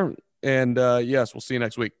in there. And, yes, we'll see you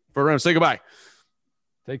next week. Verderame, say goodbye.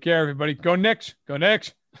 Take care, everybody. Go Knicks. Go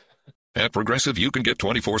Knicks. At Progressive, you can get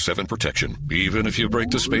 24/7 protection, even if you break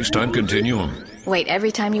the space-time continuum. Wait,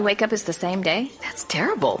 every time you wake up is the same day? That's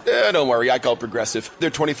terrible. Don't worry, I call Progressive. Their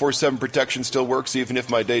 24/7 protection still works even if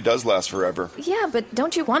my day does last forever. Yeah, but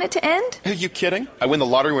don't you want it to end? Are you kidding? I win the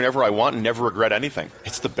lottery whenever I want and never regret anything.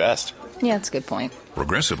 It's the best. Yeah, that's a good point.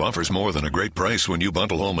 Progressive offers more than a great price when you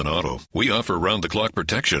bundle home and auto. We offer round-the-clock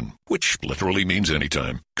protection, which literally means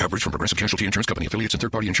anytime. Coverage from Progressive Casualty Insurance Company, affiliates, and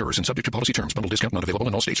third-party insurers, and subject to policy terms. Bundle discount not available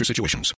in all states or situations.